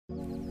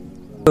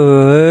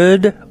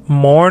Good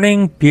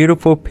morning,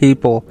 beautiful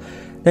people.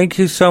 Thank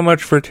you so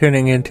much for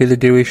tuning into The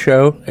Dewey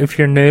Show. If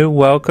you're new,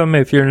 welcome.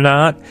 If you're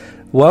not,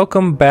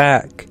 welcome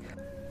back.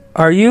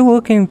 Are you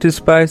looking to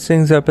spice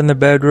things up in the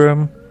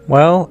bedroom?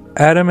 Well,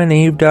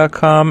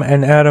 AdamandEve.com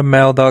and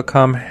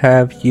AdamMale.com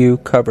have you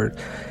covered.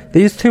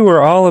 These two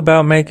are all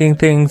about making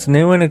things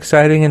new and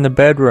exciting in the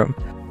bedroom.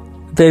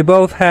 They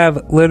both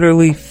have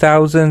literally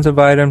thousands of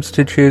items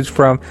to choose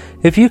from.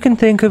 If you can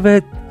think of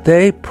it,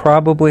 they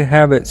probably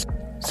have it.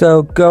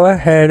 So go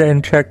ahead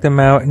and check them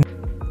out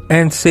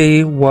and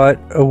see what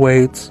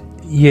awaits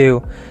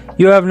you.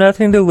 You have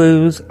nothing to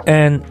lose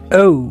and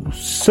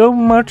so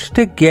much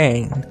to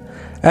gain.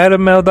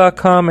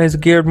 AdamMale.com is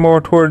geared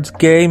more towards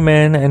gay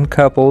men and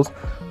couples,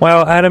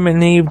 while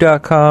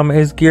AdamandEve.com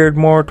is geared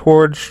more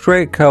towards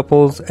straight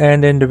couples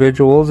and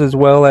individuals, as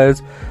well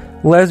as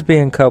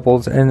lesbian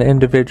couples and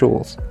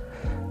individuals.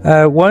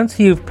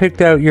 Once you've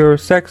picked out your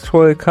sex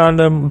toy,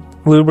 condom,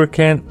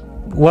 lubricant,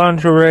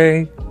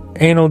 lingerie,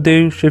 anal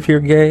douche if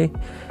you're gay,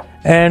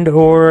 and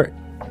or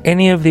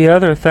any of the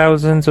other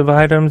thousands of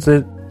items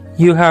that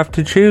you have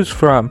to choose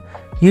from,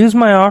 use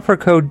my offer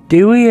code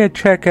DEWEY at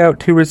checkout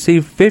to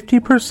receive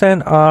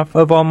 50% off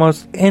of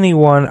almost any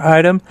one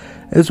item,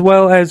 as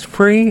well as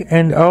free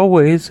and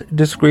always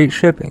discreet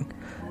shipping.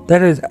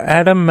 That is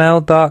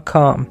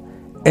AdamMale.com,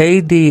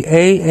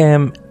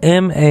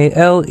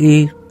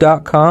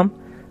 AdamMale.com,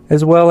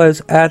 as well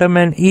as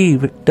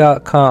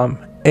AdamandEve.com,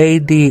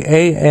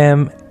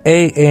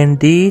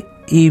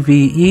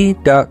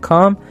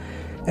 AdamandEve.com,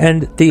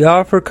 and the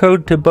offer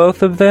code to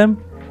both of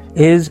them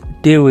is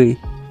DEWEY.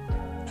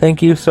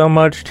 Thank you so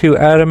much to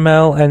Adam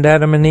Male and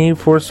Adam and Eve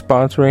for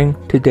sponsoring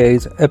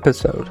today's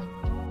episode.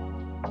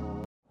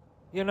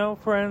 You know,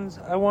 friends,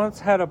 I once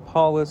had a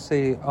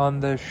policy on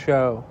this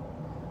show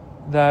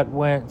that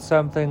went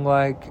something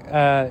like,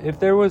 if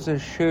there was a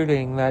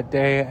shooting that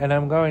day and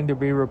I'm going to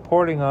be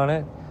reporting on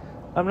it,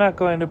 I'm not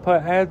going to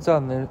put ads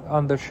on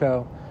the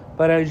show.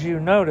 But as you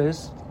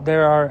noticed,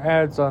 there are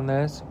ads on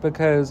this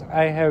because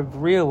I have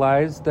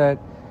realized that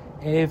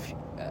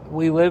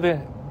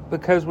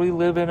because we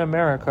live in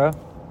America,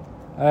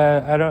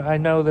 I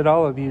know that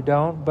all of you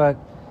don't, but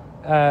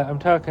I'm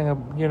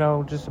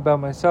talking, just about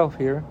myself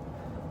here.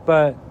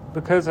 But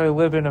because I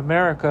live in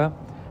America,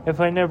 if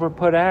I never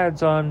put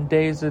ads on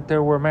days that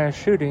there were mass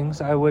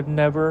shootings, I would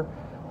never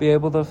be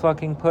able to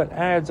fucking put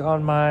ads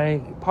on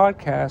my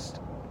podcast,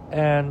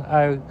 and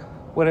I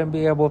wouldn't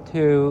be able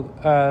to,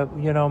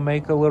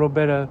 make a little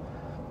bit of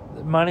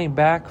money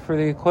back for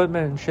the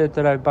equipment and shit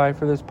that I buy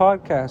for this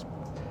podcast.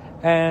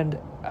 And,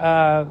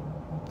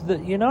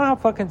 you know how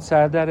fucking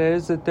sad that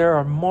is? That there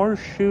are more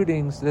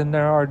shootings than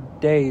there are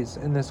days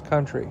in this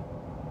country.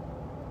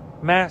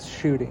 Mass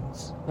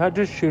shootings. Not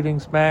just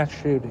shootings, mass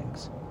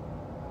shootings.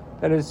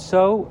 That is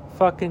so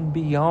fucking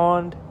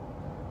beyond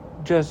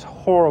just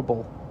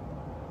horrible.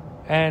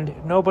 And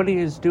nobody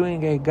is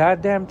doing a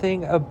goddamn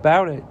thing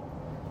about it.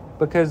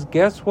 Because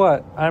guess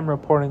what I'm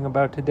reporting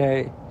about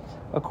today?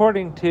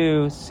 According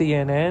to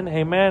CNN,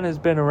 a man has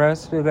been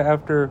arrested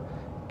after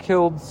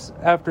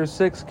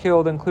 6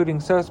 killed,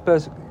 including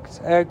suspect's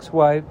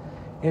ex-wife,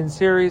 in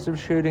series of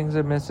shootings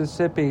in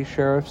Mississippi,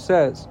 sheriff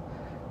says.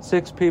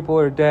 6 people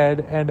are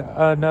dead and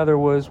another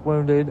was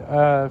wounded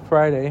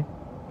Friday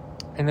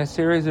in a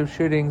series of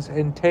shootings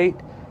in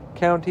Tate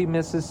County,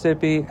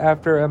 Mississippi,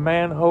 after a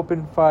man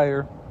opened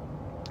fire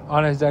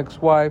on his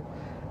ex-wife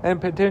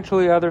and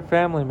potentially other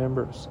family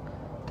members.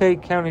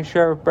 Tate County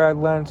Sheriff Brad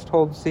Lentz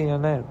told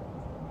CNN.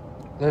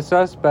 The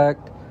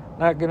suspect,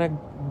 not gonna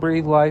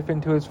breathe life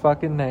into his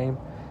fucking name,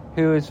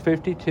 who is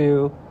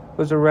 52,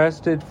 was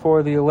arrested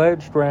for the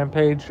alleged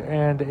rampage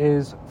and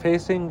is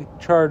facing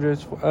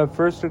charges of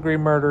first-degree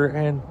murder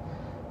in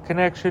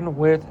connection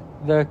with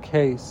the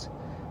case.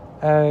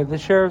 The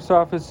sheriff's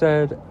office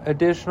said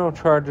additional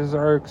charges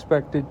are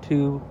expected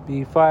to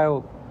be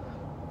filed.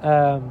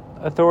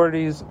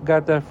 Authorities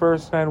got the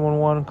first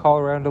 911 call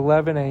around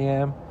 11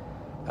 a.m.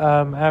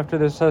 After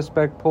the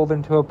suspect pulled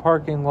into a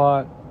parking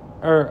lot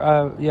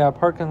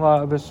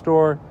of a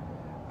store,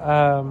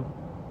 a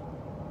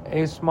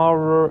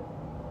small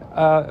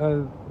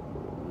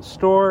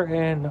store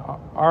in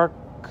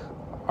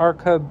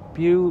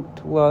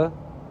Arcabutla.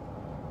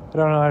 I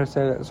don't know how to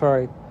say that,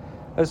 sorry.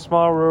 A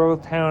small rural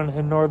town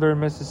in northern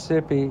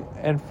Mississippi,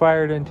 and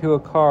fired into a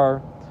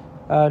car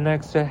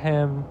next to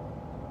him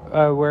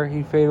where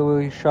he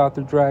fatally shot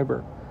the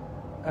driver,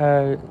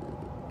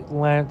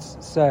 Lance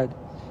said.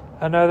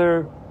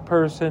 Another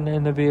person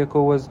in the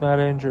vehicle was not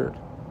injured.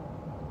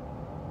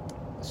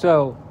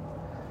 So,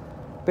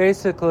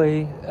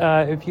 basically,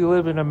 if you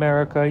live in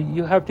America,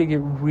 you have to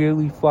get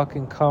really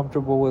fucking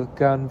comfortable with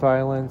gun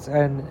violence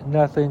and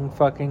nothing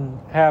fucking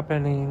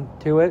happening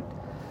to it.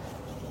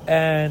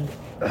 And,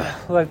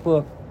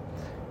 look,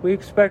 we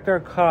expect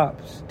our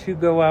cops to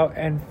go out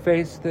and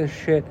face this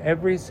shit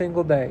every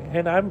single day.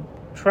 And I'm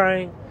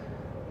trying,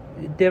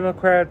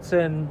 Democrats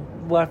and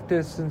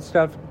leftists and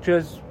stuff,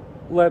 just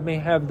let me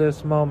have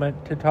this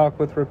moment to talk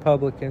with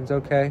Republicans,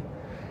 okay?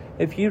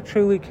 If you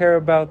truly care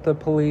about the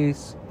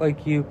police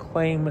like you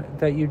claim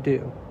that you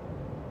do,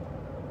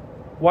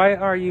 Why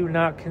are you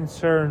not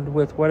concerned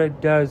with what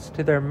it does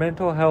to their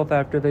mental health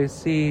after they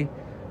see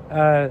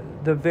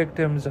the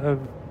victims of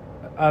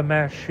a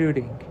mass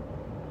shooting?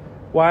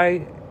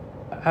 Why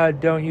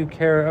don't you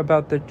care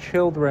about the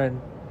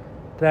children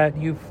that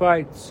you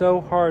fight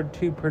so hard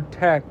to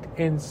protect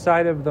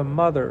inside of the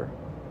mother?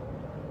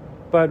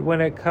 But when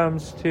it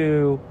comes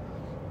to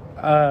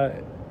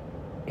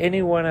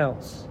anyone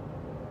else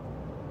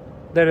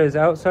that is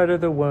outside of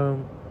the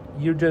womb,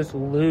 you just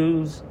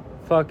lose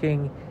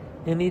fucking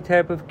any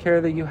type of care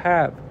that you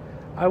have.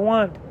 I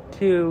want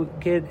to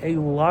get a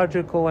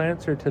logical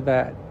answer to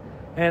that.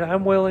 And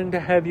I'm willing to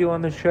have you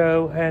on the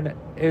show, and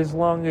as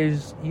long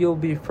as you'll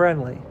be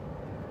friendly.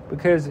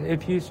 Because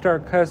if you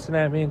start cussing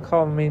at me and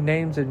calling me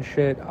names and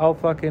shit, I'll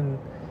fucking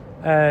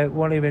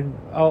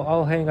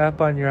I'll hang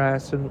up on your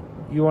ass and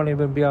you won't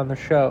even be on the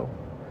show.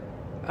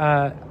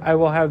 I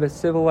will have a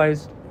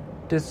civilized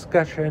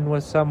discussion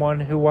with someone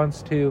who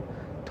wants to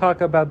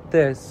talk about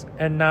this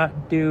and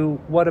not do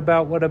what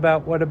about.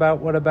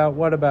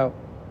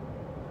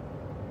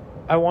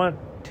 I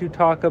want to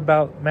talk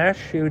about mass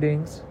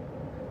shootings.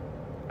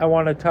 I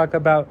want to talk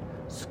about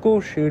school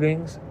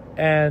shootings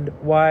and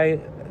why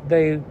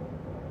they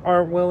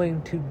aren't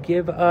willing to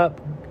give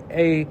up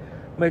a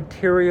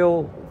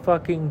material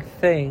fucking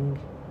thing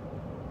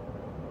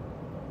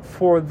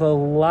for the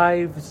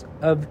lives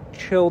of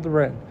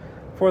children,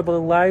 for the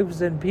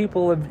lives and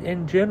people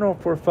in general,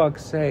 for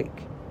fuck's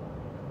sake.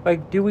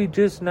 Like, do we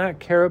just not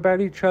care about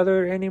each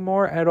other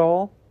anymore at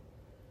all?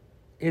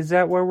 Is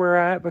that where we're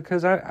at?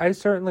 Because I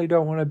certainly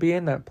don't want to be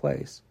in that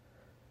place.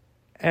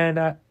 And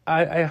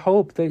I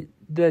hope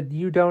that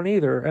you don't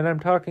either. And I'm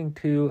talking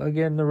to,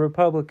 again, the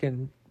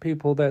Republican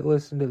people that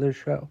listen to this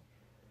show.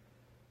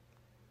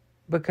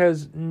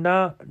 Because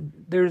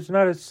there's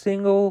not a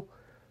single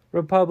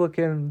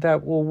Republican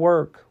that will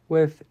work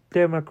with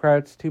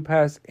Democrats to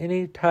pass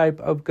any type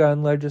of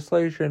gun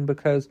legislation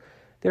because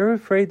they're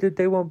afraid that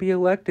they won't be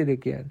elected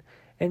again.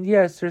 And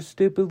yes, their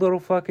stupid little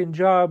fucking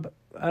job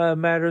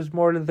matters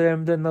more to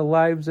them than the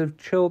lives of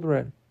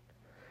children.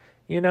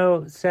 You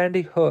know,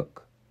 Sandy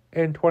Hook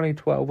in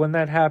 2012, when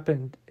that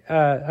happened,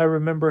 I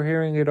remember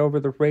hearing it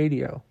over the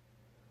radio.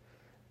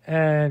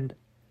 And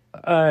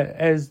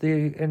as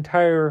the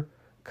entire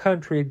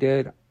country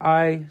did,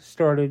 I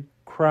started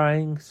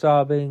crying,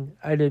 sobbing.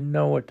 I didn't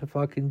know what to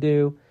fucking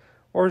do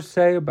or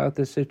say about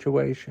the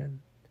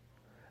situation.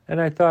 And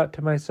I thought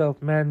to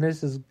myself, man,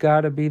 this has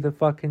got to be the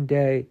fucking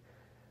day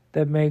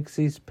that makes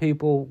these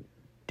people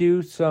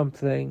do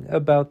something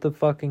about the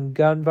fucking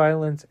gun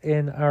violence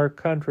in our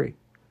country.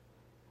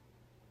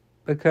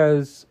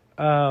 Because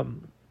the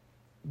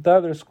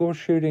other school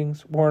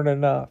shootings weren't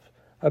enough,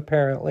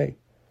 apparently.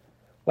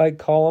 Like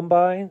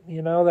Columbine,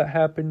 that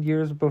happened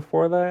years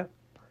before that.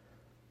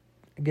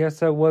 I guess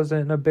that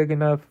wasn't a big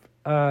enough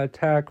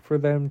attack for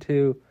them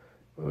to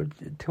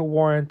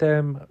warrant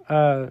them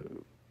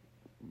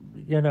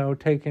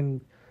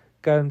taking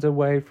guns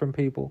away from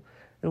people.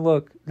 And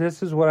look,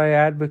 this is what I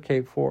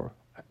advocate for.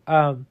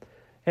 In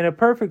a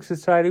perfect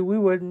society, we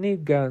wouldn't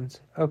need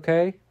guns,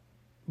 okay?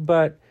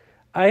 But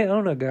I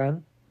own a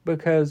gun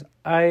because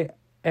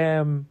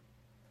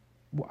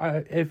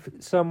if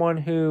someone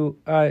who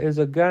is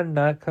a gun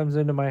nut comes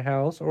into my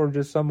house, or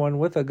just someone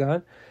with a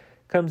gun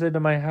comes into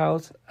my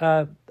house,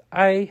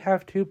 I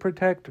have to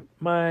protect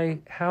my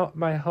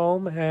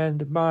home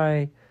and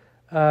my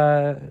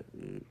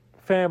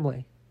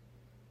family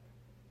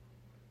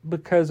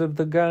because of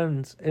the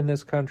guns in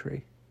this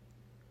country.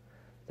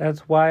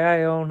 That's why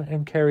I own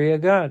and carry a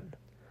gun.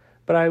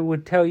 But I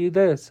would tell you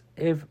this,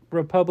 if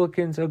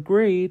Republicans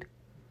agreed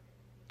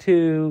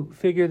to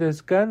figure this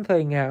gun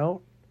thing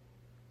out,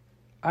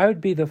 I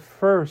would be the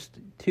first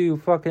to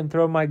fucking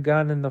throw my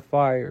gun in the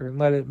fire and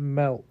let it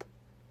melt.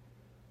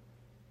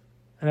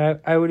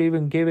 And I would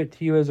even give it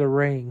to you as a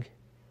ring.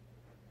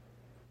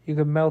 You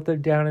could melt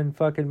it down and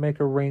fucking make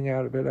a ring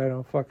out of it. I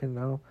don't fucking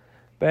know.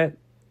 But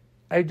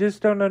I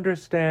just don't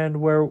understand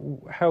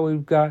how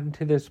we've gotten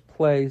to this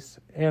place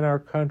in our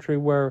country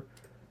where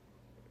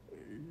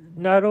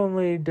not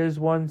only does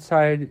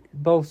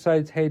both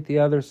sides hate the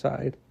other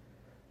side,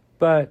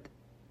 but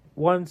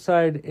one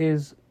side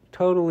is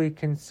totally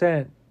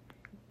content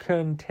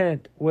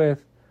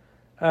with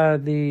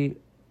the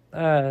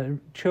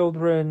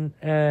children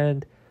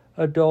and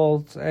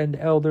adults and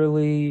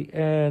elderly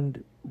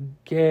and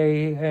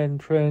gay and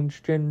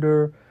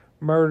transgender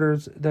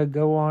murders that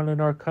go on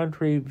in our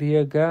country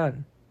via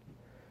gun.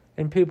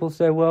 And people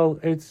say, well,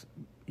 it's,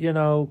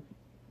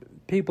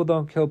 people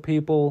don't kill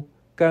people,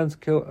 guns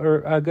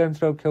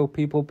don't kill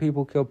people,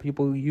 people kill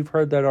people. You've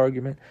heard that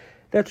argument.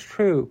 That's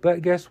true.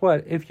 But guess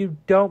what? If you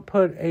don't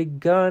put a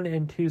gun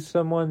into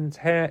someone's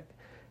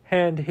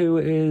hand who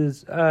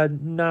is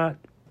not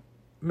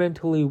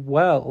mentally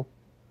well,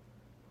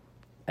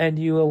 and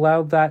you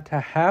allow that to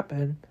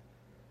happen,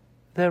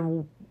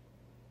 then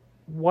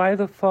why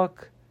the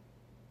fuck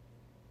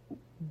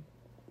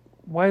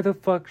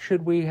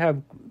should we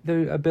have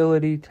the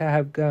ability to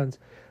have guns?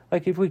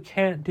 Like, if we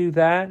can't do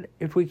that,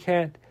 if we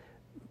can't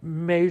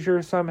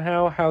measure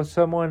somehow how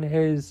someone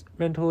is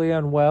mentally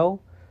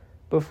unwell,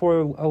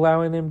 before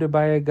allowing them to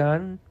buy a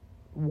gun?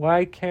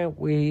 Why can't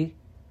we,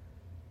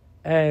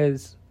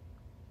 as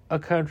a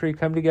country,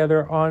 come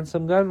together on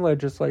some gun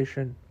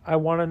legislation? I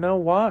want to know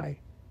why.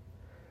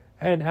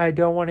 And I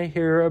don't want to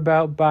hear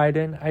about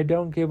Biden. I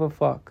don't give a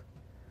fuck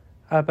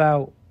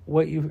about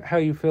how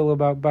you feel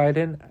about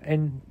Biden.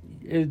 And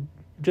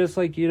just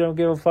like you don't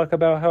give a fuck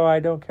about how I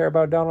don't care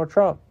about Donald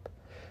Trump.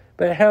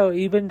 But hell,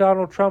 even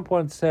Donald Trump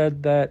once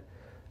said that,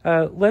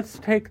 let's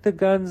take the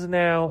guns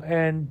now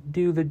and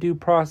do the due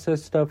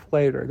process stuff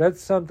later.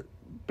 That's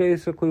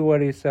basically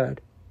what he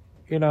said,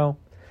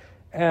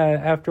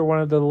 after one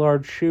of the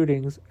large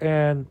shootings.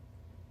 And,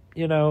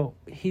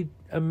 he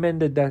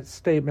amended that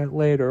statement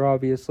later,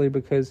 obviously,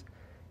 because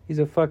he's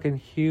a fucking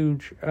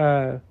huge,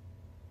 one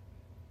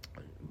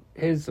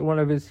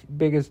of his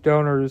biggest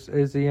donors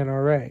is the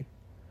NRA.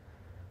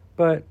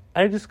 But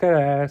I just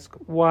gotta ask,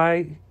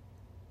 why,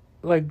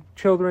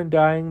 children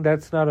dying,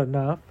 that's not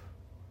enough?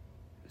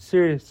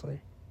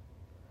 Seriously.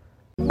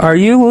 Are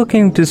you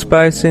looking to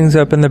spice things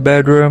up in the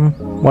bedroom?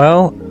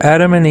 Well,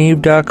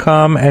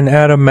 AdamandEve.com and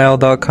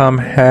AdamMale.com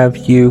have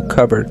you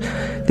covered.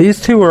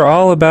 These two are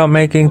all about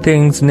making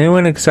things new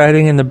and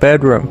exciting in the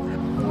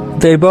bedroom.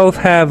 They both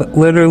have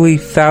literally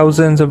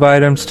thousands of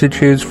items to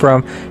choose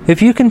from.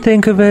 If you can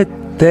think of it,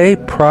 they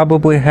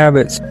probably have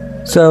it.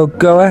 So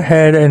go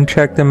ahead and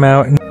check them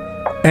out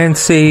and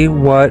see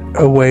what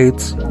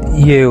awaits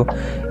you.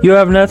 You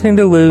have nothing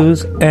to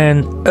lose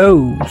and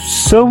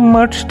so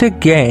much to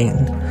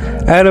gain.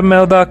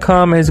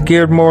 AdamMale.com is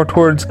geared more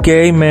towards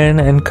gay men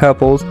and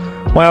couples,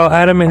 while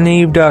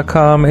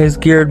AdamandEve.com is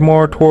geared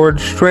more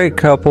towards straight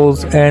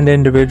couples and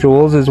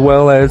individuals, as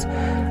well as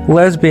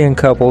lesbian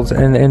couples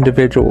and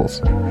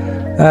individuals.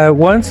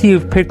 Once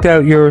you've picked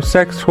out your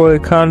sex toy,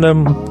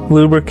 condom,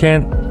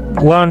 lubricant,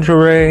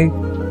 lingerie,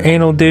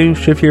 anal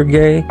douche if you're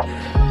gay,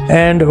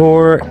 and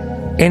or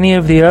any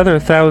of the other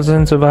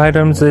thousands of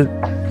items that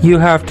you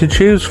have to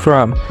choose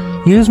from,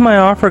 use my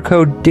offer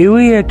code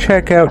DEWEY at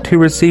checkout to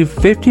receive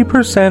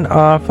 50%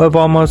 off of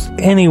almost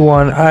any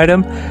one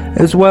item,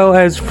 as well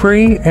as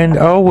free and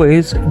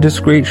always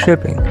discreet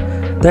shipping.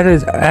 That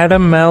is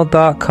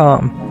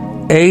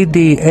AdamMale.com,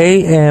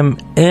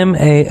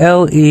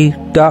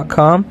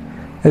 AdamMale.com,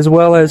 as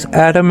well as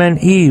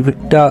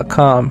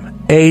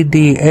AdamandEve.com,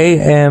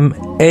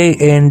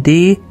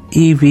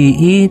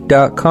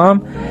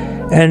 AdamandEve.com,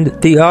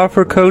 and the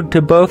offer code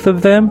to both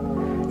of them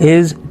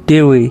is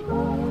DEWEY.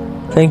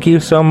 Thank you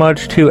so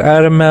much to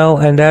Adam Mel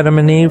and Adam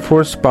and Eve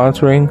for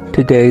sponsoring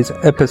today's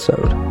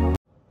episode.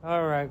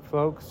 Alright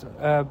folks,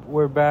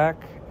 we're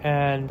back,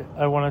 and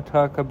I want to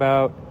talk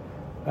about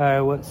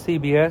what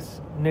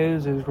CBS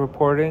News is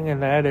reporting,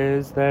 and that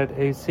is that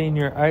a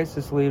senior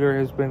ISIS leader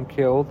has been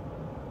killed,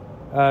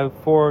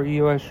 4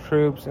 U.S.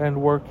 troops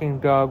and working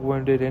dog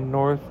wounded in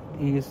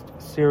northeast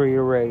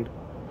Syria raid.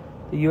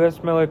 The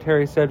U.S.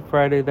 military said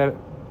Friday that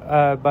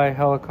by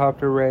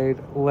helicopter raid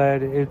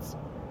led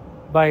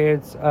by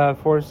its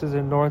forces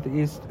in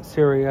northeast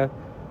Syria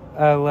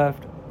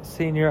left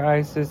senior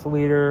ISIS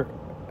leader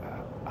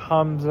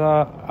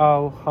Hamza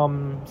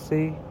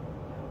al-Hamsi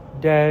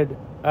dead,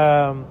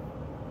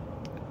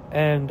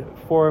 and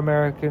 4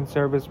 American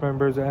service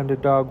members and a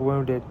dog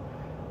wounded.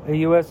 A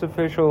U.S.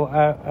 official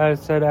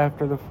said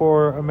after the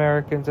 4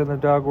 Americans and the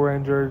dog were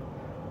injured,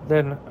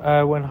 then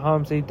when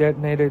Hamzi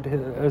detonated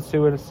a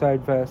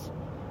suicide vest.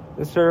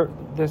 The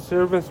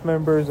service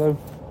members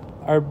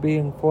are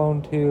being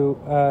flown to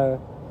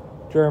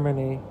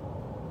Germany.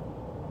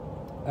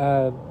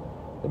 The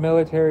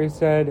military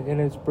said in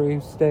its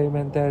brief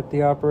statement that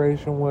the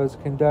operation was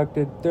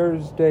conducted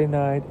Thursday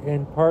night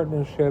in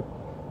partnership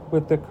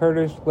with the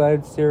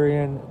Kurdish-led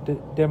Syrian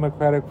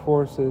Democratic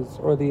Forces,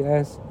 or the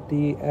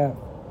SDF,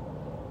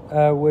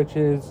 which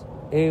is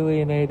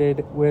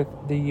alienated with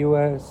the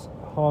U.S.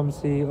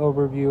 Hamsi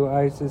overview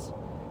ISIS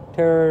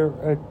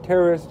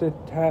terrorist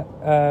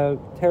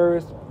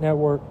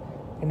network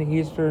in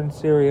eastern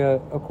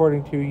Syria,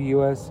 according to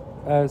U.S.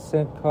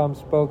 CENTCOM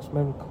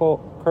spokesman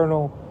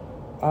Colonel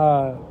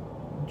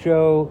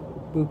Joe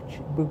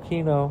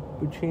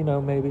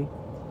Buccino, maybe,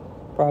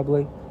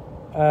 probably.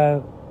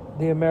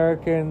 The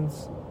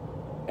Americans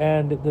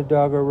and the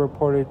dog are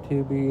reported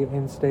to be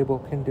in stable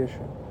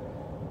condition.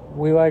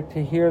 We like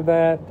to hear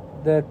that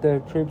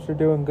the troops are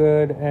doing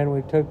good, and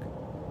we took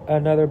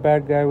another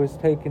bad guy was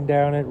taken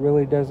down. It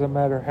really doesn't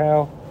matter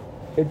how.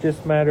 It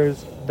just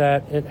matters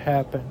that it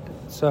happened.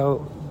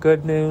 So,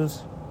 good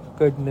news,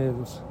 good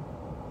news.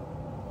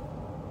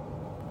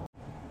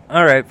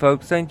 Alright,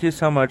 folks, thank you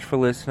so much for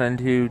listening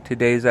to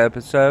today's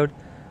episode.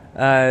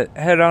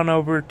 Head on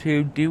over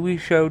to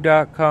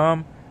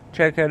DeweyShow.com.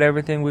 Check out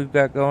everything we've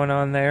got going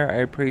on there. I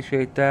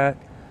appreciate that.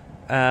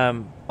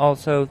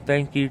 Also,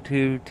 thank you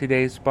to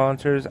today's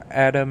sponsors,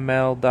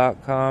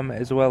 AdamMale.com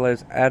as well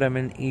as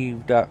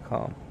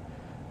AdamandEve.com.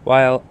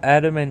 While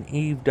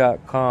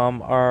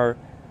AdamandEve.com are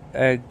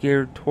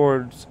geared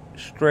towards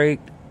straight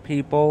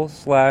people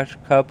 /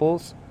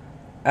 couples,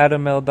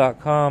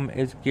 AdamMale.com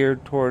is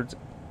geared towards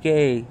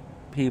gay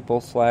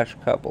people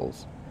 /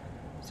 couples.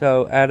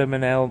 So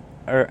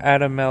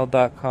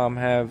AdamMale.com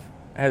have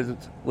has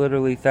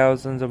literally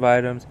thousands of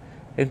items,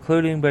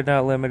 including but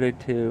not limited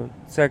to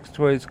sex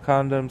toys,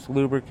 condoms,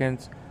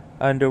 lubricants,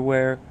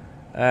 underwear,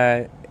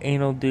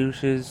 anal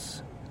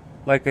douches.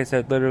 Like I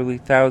said, literally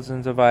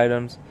thousands of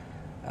items.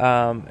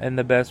 And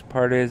the best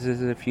part is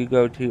if you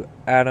go to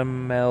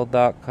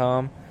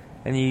adammale.com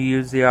and you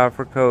use the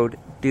offer code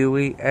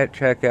DEWEY at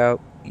checkout,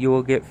 you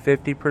will get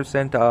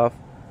 50% off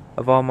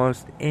of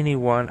almost any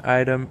one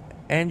item,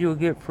 and you'll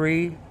get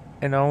free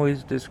and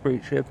always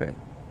discreet shipping.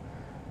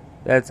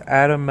 That's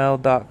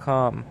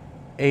adammale.com,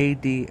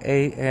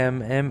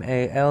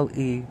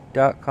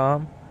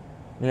 ADAMMALE.com.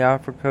 The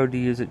offer code to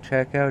use at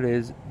checkout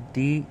is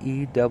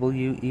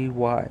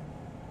DEWEY.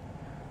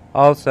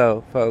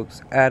 Also,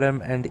 folks,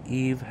 Adam and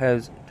Eve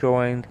has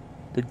joined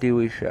the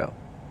Dewey Show.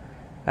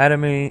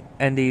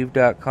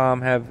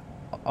 AdamandEve.com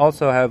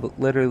also have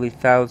literally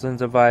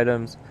thousands of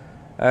items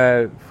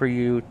for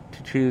you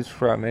to choose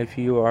from. If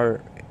you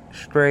are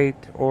straight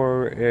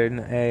or in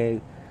a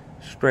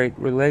straight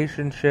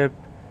relationship,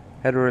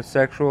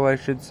 heterosexual I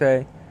should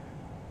say,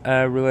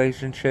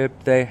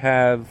 relationship, they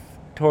have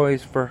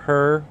toys for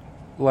her,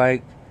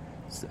 like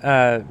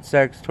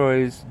sex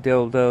toys,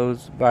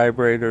 dildos,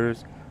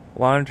 vibrators,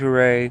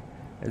 lingerie,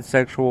 and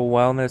sexual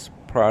wellness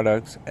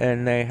products,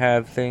 and they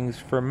have things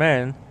for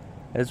men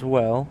as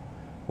well,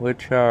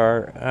 which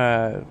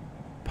are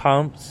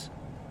pumps,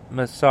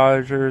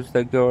 massagers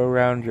that go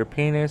around your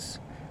penis,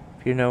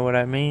 if you know what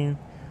I mean,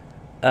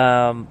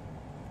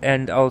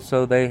 and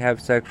also they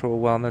have sexual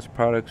wellness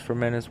products for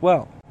men as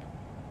well.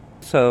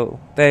 So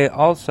they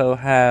also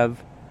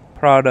have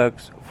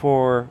products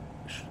for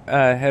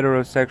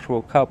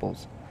heterosexual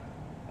couples.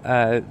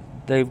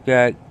 They've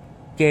got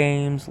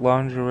games,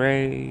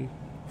 lingerie,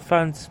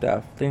 fun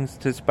stuff, things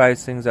to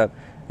spice things up,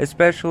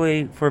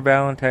 especially for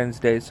Valentine's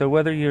Day. So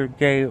whether you're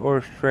gay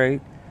or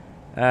straight,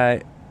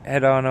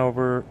 head on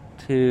over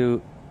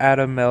to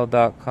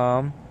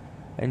adammale.com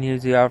and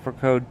use the offer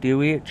code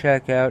DEWEY at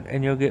checkout,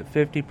 and you'll get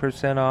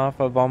 50% off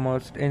of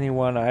almost any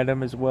one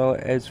item, as well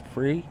as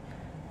free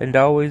and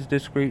always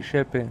discreet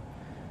shipping.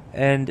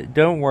 And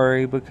don't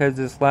worry, because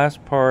this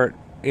last part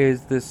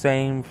is the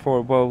same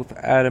for both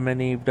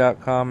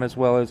adamandeve.com as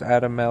well as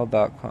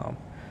adammale.com.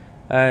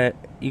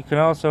 You can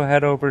also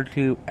head over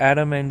to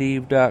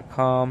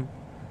adamandeve.com,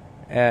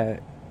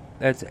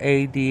 that's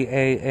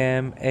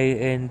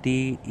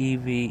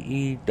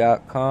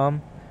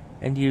ADAMANDEVE.com,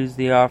 and use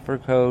the offer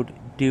code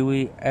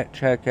DEWEY at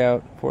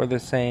checkout for the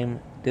same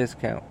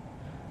discount.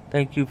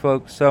 Thank you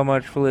folks so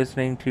much for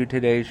listening to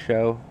today's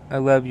show. I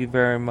love you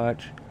very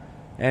much.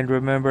 And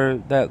remember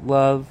that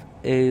love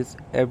is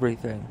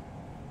everything.